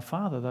God is my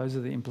Father, those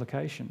are the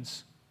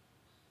implications.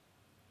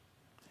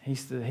 He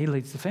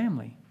leads the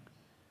family.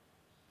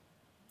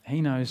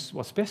 He knows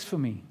what's best for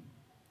me.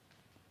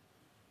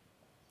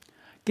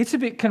 Gets a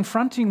bit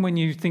confronting when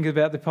you think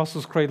about the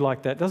Apostles' Creed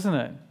like that, doesn't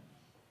it?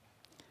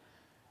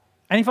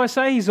 And if I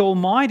say he's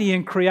almighty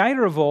and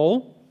creator of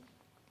all,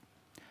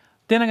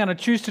 then I'm going to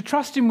choose to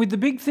trust him with the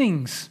big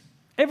things,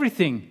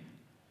 everything.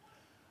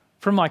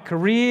 From my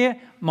career,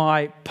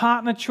 my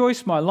partner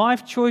choice, my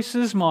life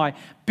choices, my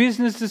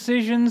business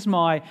decisions,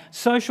 my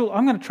social,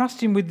 I'm going to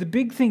trust him with the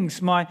big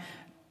things, my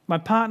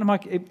partner,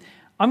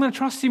 I'm going to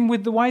trust him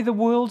with the way the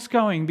world's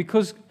going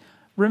because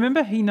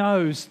remember, he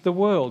knows the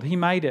world. He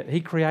made it.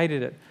 He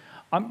created it.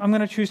 I'm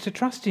going to choose to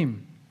trust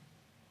him.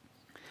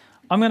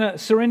 I'm going to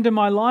surrender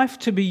my life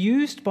to be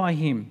used by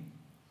him.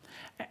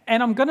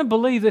 And I'm going to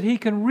believe that he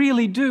can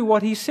really do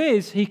what he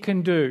says he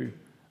can do,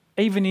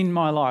 even in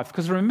my life.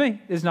 Because remember,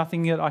 there's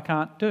nothing that I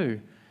can't do.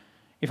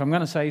 If I'm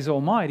going to say he's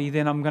almighty,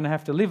 then I'm going to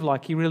have to live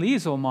like he really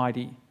is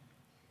almighty.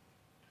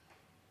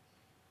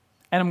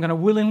 And I'm going to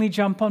willingly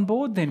jump on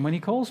board then when he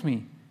calls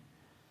me.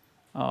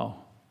 Oh.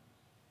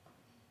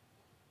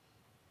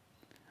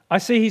 I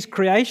see his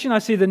creation, I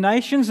see the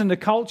nations and the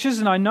cultures,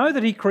 and I know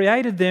that he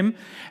created them,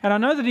 and I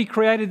know that he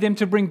created them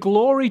to bring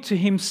glory to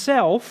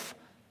himself.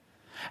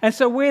 And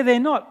so where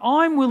they're not,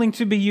 I'm willing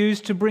to be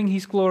used to bring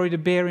his glory to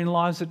bear in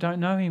lives that don't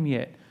know him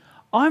yet.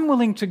 I'm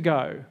willing to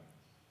go.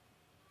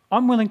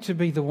 I'm willing to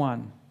be the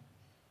one.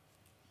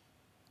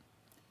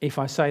 If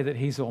I say that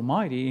he's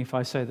almighty, if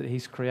I say that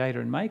he's creator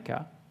and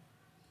maker,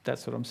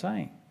 that's what I'm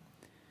saying.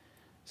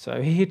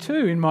 So here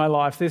too in my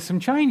life, there's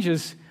some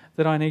changes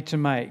that I need to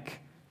make.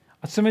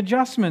 some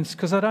adjustments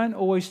because I don't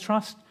always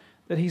trust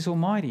that He's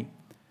almighty.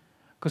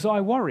 Because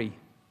I worry.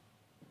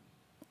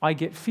 I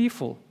get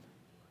fearful.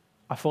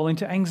 I fall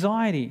into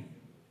anxiety.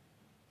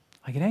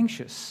 I get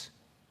anxious.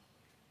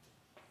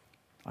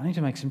 I need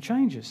to make some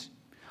changes.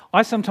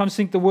 I sometimes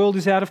think the world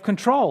is out of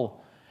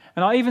control.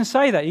 And I even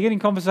say that. You get in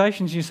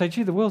conversations and you say,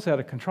 gee, the world's out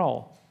of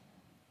control.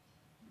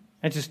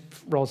 It just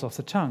rolls off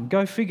the tongue.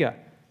 Go figure.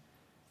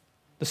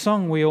 The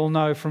song we all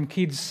know from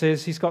kids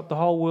says He's got the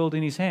whole world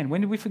in His hand.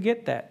 When did we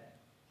forget that?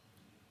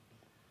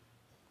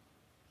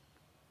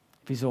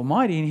 If He's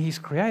almighty and He's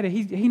creator,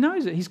 He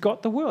knows it. He's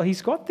got the world.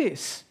 He's got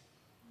this.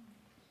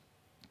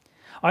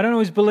 I don't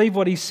always believe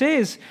what He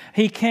says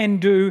He can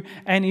do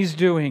and is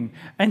doing.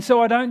 And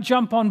so I don't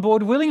jump on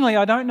board willingly.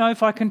 I don't know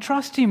if I can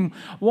trust Him.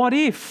 What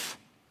if?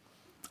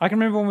 I can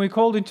remember when we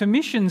called into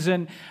missions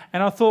and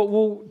I thought,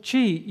 well,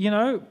 gee,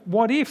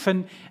 what if?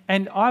 And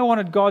I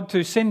wanted God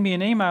to send me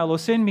an email or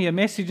send me a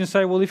message and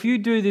say, well, if you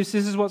do this,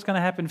 this is what's going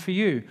to happen for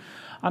you.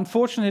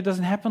 Unfortunately, it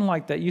doesn't happen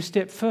like that. You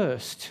step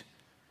first.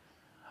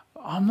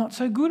 I'm not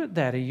so good at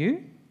that, are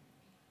you?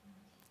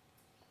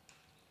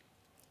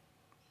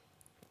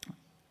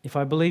 If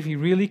I believe He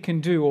really can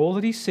do all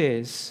that He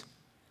says,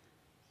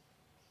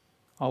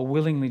 I'll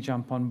willingly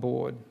jump on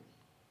board.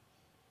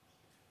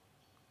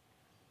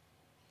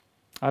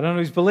 I don't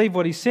always believe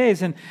what He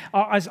says, and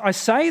I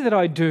say that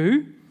I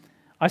do.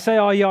 I say,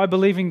 oh yeah, I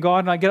believe in God,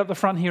 and I get up the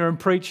front here and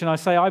preach, and I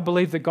say, I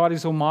believe that God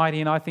is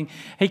almighty, and I think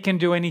He can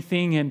do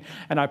anything, and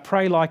I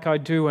pray like I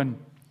do, and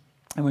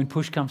when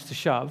push comes to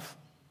shove,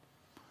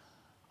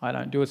 I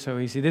don't do it so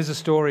easy. There's a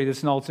story,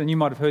 there's an old, and you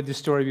might have heard this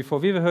story before.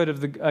 Have you ever heard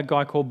of a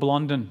guy called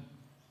Blondin?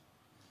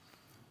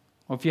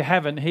 Well, if you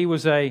haven't, he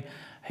was a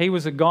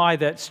guy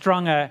that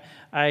strung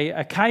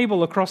a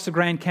cable across the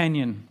Grand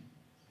Canyon.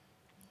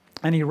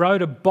 And he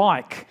rode a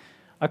bike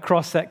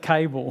across that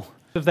cable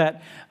of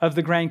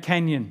the Grand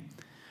Canyon.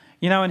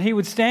 And he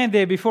would stand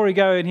there before he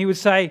go and he would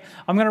say,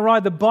 I'm going to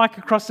ride the bike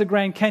across the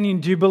Grand Canyon.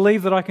 Do you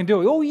believe that I can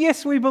do it? Oh,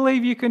 yes, we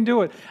believe you can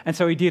do it. And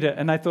so he did it,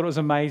 and they thought it was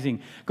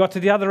amazing. Got to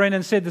the other end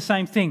and said the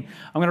same thing.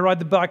 I'm going to ride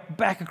the bike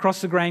back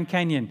across the Grand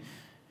Canyon.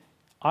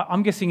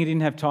 I'm guessing he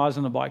didn't have tyres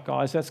on the bike,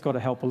 guys. That's got to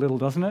help a little,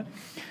 doesn't it?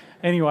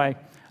 Anyway,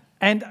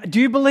 and do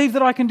you believe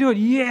that I can do it?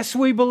 Yes,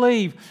 we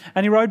believe.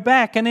 And he rode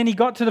back, and then he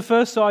got to the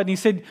first side, and he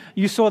said,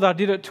 you saw that I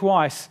did it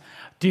twice.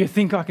 Do you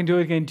think I can do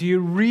it again? Do you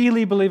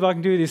really believe I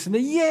can do this? And they,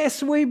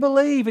 yes, we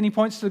believe. And he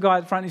points to the guy at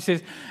the front, and he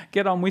says,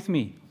 get on with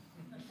me.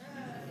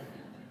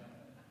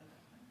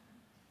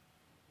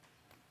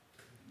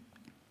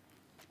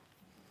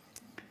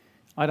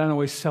 I don't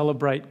always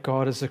celebrate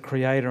God as a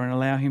creator and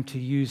allow Him to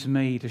use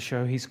me to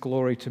show His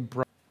glory to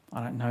brothers.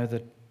 I don't know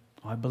that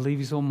I believe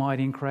He's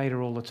almighty and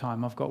creator all the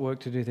time. I've got work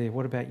to do there.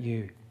 What about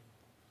you?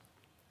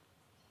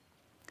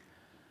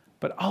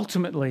 But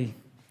ultimately,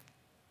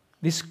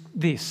 this,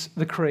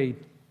 the creed,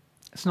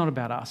 it's not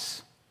about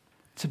us.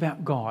 It's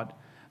about God.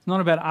 It's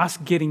not about us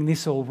getting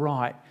this all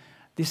right.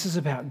 This is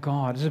about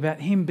God. It's about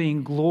Him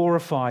being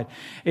glorified.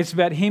 It's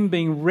about Him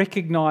being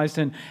recognized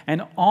and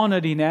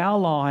honored in our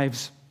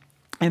lives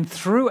and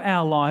through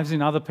our lives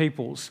in other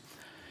people's.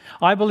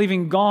 I believe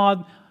in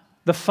God,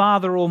 the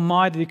Father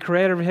Almighty, the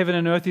creator of heaven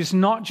and earth. Is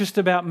not just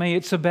about me.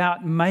 It's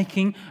about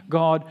making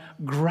God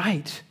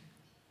great.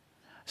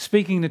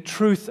 Speaking the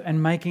truth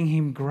and making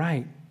Him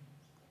great.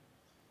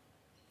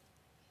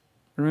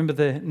 Remember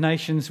the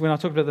nations, when I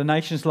talked about the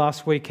nations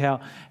last week, how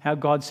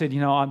God said,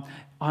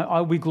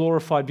 I'll be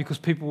glorified because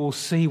people will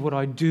see what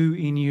I do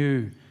in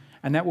you,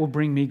 and that will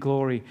bring me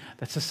glory.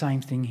 That's the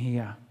same thing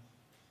here.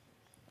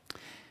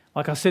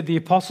 Like I said, the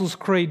Apostles'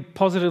 Creed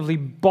positively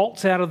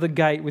bolts out of the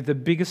gate with the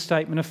biggest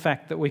statement of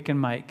fact that we can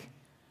make.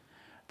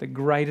 The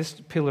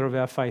greatest pillar of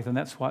our faith, and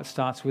that's why it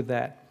starts with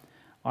that.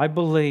 I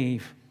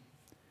believe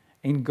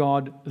in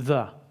God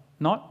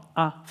not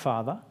a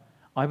Father.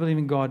 I believe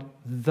in God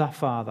the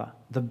Father,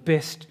 the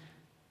best.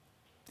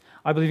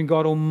 I believe in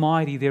God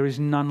Almighty. There is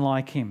none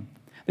like Him.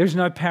 There is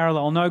no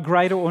parallel, no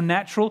greater or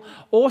natural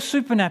or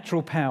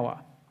supernatural power.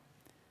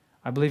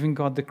 I believe in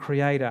God the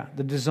Creator,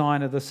 the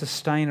Designer, the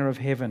Sustainer of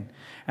heaven,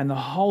 and the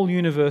whole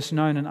universe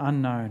known and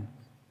unknown,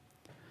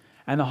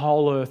 and the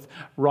whole earth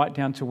right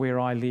down to where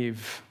I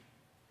live.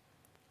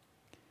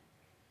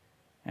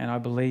 And I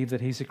believe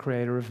that He's the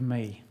Creator of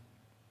me.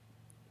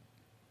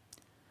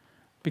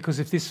 Because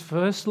if this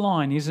first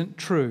line isn't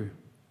true,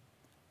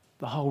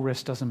 the whole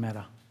rest doesn't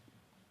matter.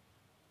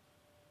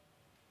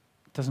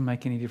 It doesn't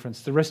make any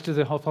difference. The rest of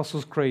the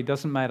Apostles' Creed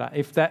doesn't matter.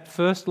 If that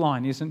first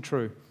line isn't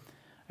true,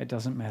 it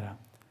doesn't matter.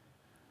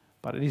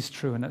 But it is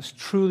true, and it's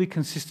truly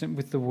consistent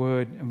with the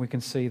Word, and we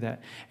can see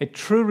that. It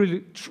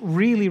truly,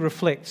 really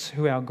reflects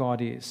who our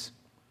God is.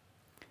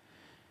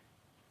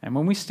 And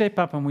when we step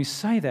up and we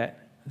say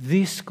that,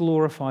 this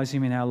glorifies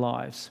Him in our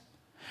lives.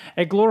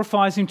 It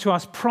glorifies Him to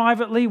us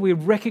privately. We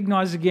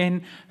recognise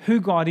again who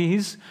God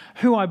is,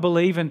 who I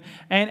believe,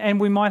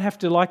 and we might have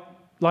to, like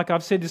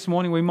I've said this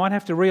morning, we might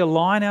have to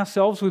realign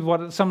ourselves with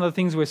what some of the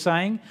things we're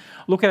saying.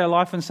 Look at our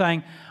life and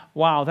saying,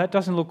 wow, that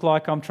doesn't look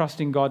like I'm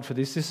trusting God for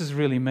this. This is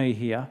really me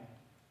here.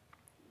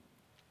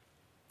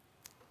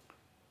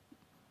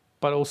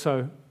 but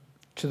also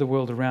to the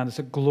world around us.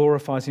 It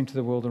glorifies him to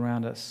the world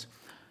around us.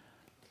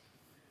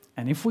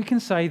 And if we can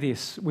say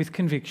this with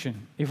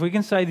conviction, if we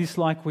can say this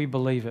like we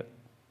believe it,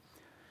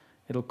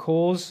 it'll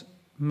cause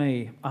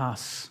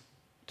us,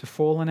 to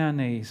fall on our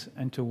knees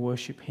and to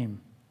worship him.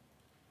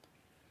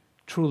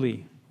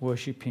 Truly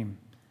worship him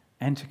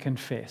and to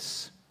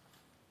confess.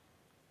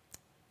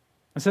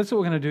 And so that's what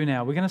we're going to do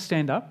now. We're going to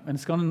stand up, and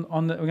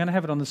we're going to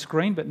have it on the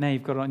screen, but now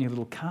you've got it on your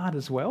little card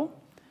as well.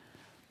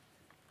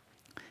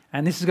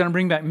 And this is going to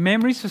bring back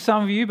memories for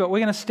some of you, but we're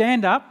going to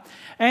stand up.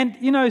 And,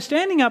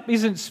 standing up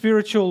isn't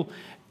spiritual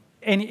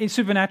and it's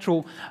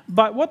supernatural,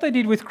 but what they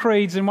did with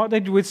creeds and what they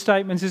did with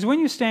statements is when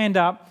you stand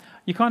up,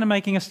 you're kind of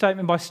making a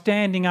statement by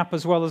standing up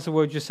as well as the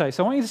words you say.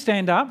 So I want you to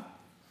stand up,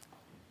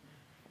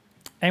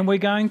 and we're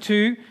going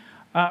to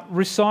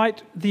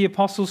recite the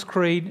Apostles'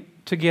 Creed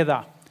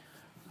together,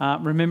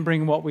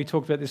 remembering what we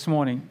talked about this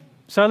morning.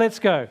 So let's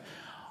go.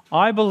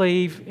 I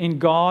believe in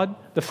God,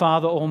 the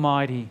Father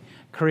Almighty,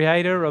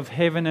 creator of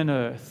heaven and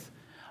earth.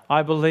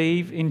 I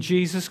believe in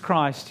Jesus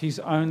Christ, his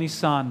only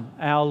Son,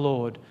 our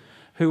Lord,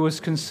 who was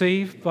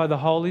conceived by the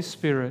Holy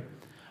Spirit,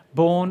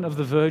 born of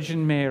the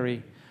Virgin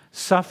Mary,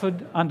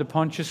 suffered under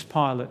Pontius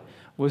Pilate,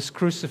 was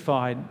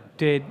crucified,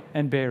 dead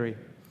and buried.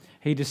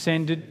 He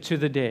descended to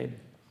the dead.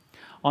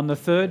 On the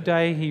third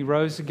day he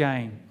rose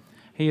again.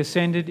 He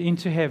ascended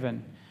into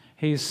heaven.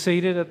 He is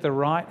seated at the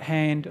right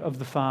hand of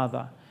the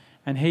Father,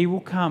 and he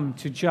will come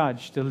to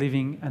judge the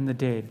living and the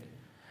dead.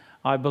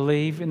 I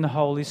believe in the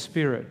Holy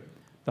Spirit,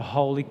 the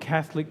Holy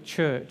Catholic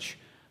Church,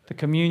 the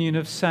communion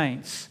of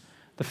saints,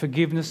 the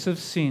forgiveness of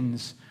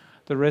sins,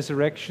 the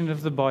resurrection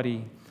of the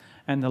body,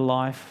 and the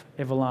life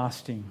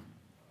everlasting.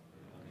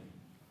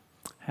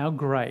 How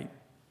great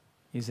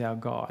is our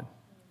God.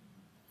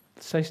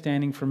 Stay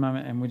standing for a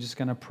moment, and we're just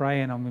going to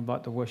pray, and I'm going to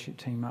invite the worship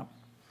team up.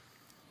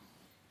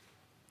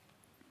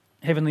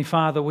 Heavenly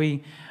Father,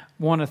 we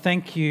want to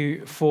thank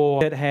you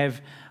for that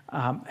have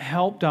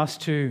helped us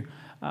to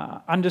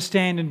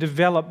understand and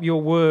develop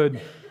your word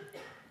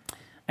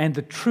and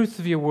the truth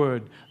of your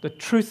word, the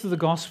truth of the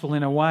gospel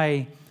in a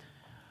way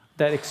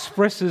that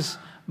expresses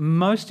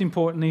most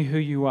importantly who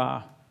you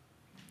are,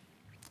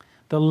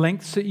 the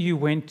lengths that you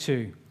went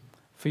to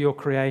for your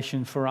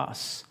creation for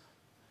us.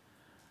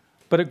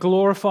 But it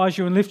glorifies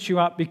you and lifts you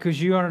up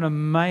because you are an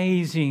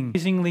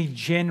amazingly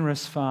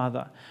generous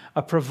Father,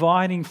 a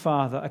providing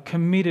Father, a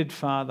committed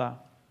Father,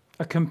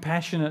 a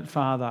compassionate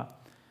Father.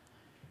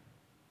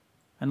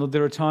 And Lord,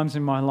 there are times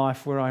in my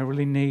life where I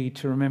really need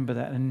to remember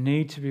that and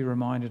need to be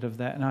reminded of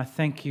that. And I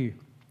thank you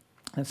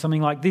that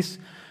something like this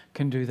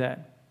can do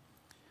that.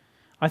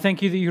 I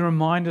thank you that you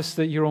remind us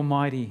that you're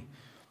almighty,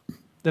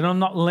 that I'm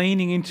not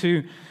leaning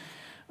into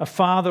a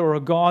father or a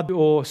God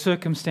or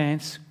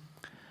circumstance,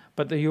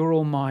 but that you're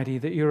almighty,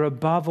 that you're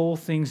above all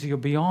things, that you're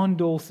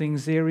beyond all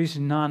things. There is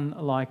none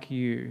like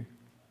you.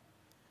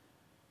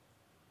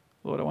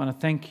 Lord, I want to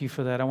thank you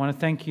for that. I want to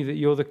thank you that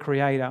you're the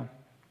creator.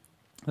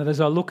 That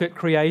as I look at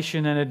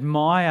creation and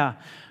admire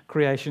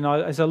creation,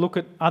 as I look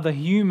at other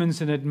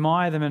humans and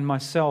admire them and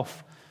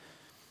myself,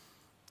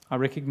 I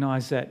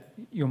recognize that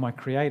you're my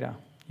creator.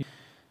 I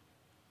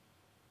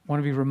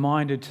want to be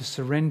reminded to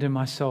surrender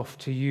myself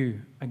to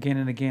you again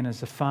and again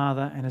as a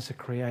father and as a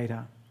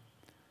creator.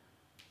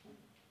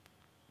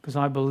 Because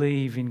I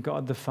believe in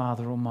God the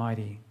Father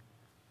Almighty,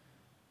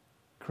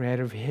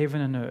 creator of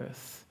heaven and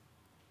earth,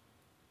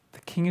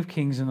 the King of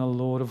Kings and the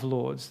Lord of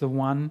Lords, the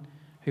one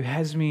who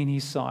has me in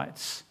his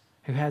sights,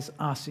 who has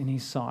us in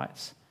his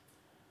sights,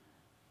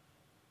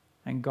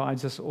 and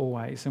guides us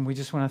always. And we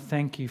just want to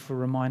thank you for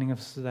reminding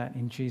us of that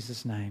in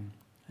Jesus' name.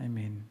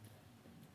 Amen.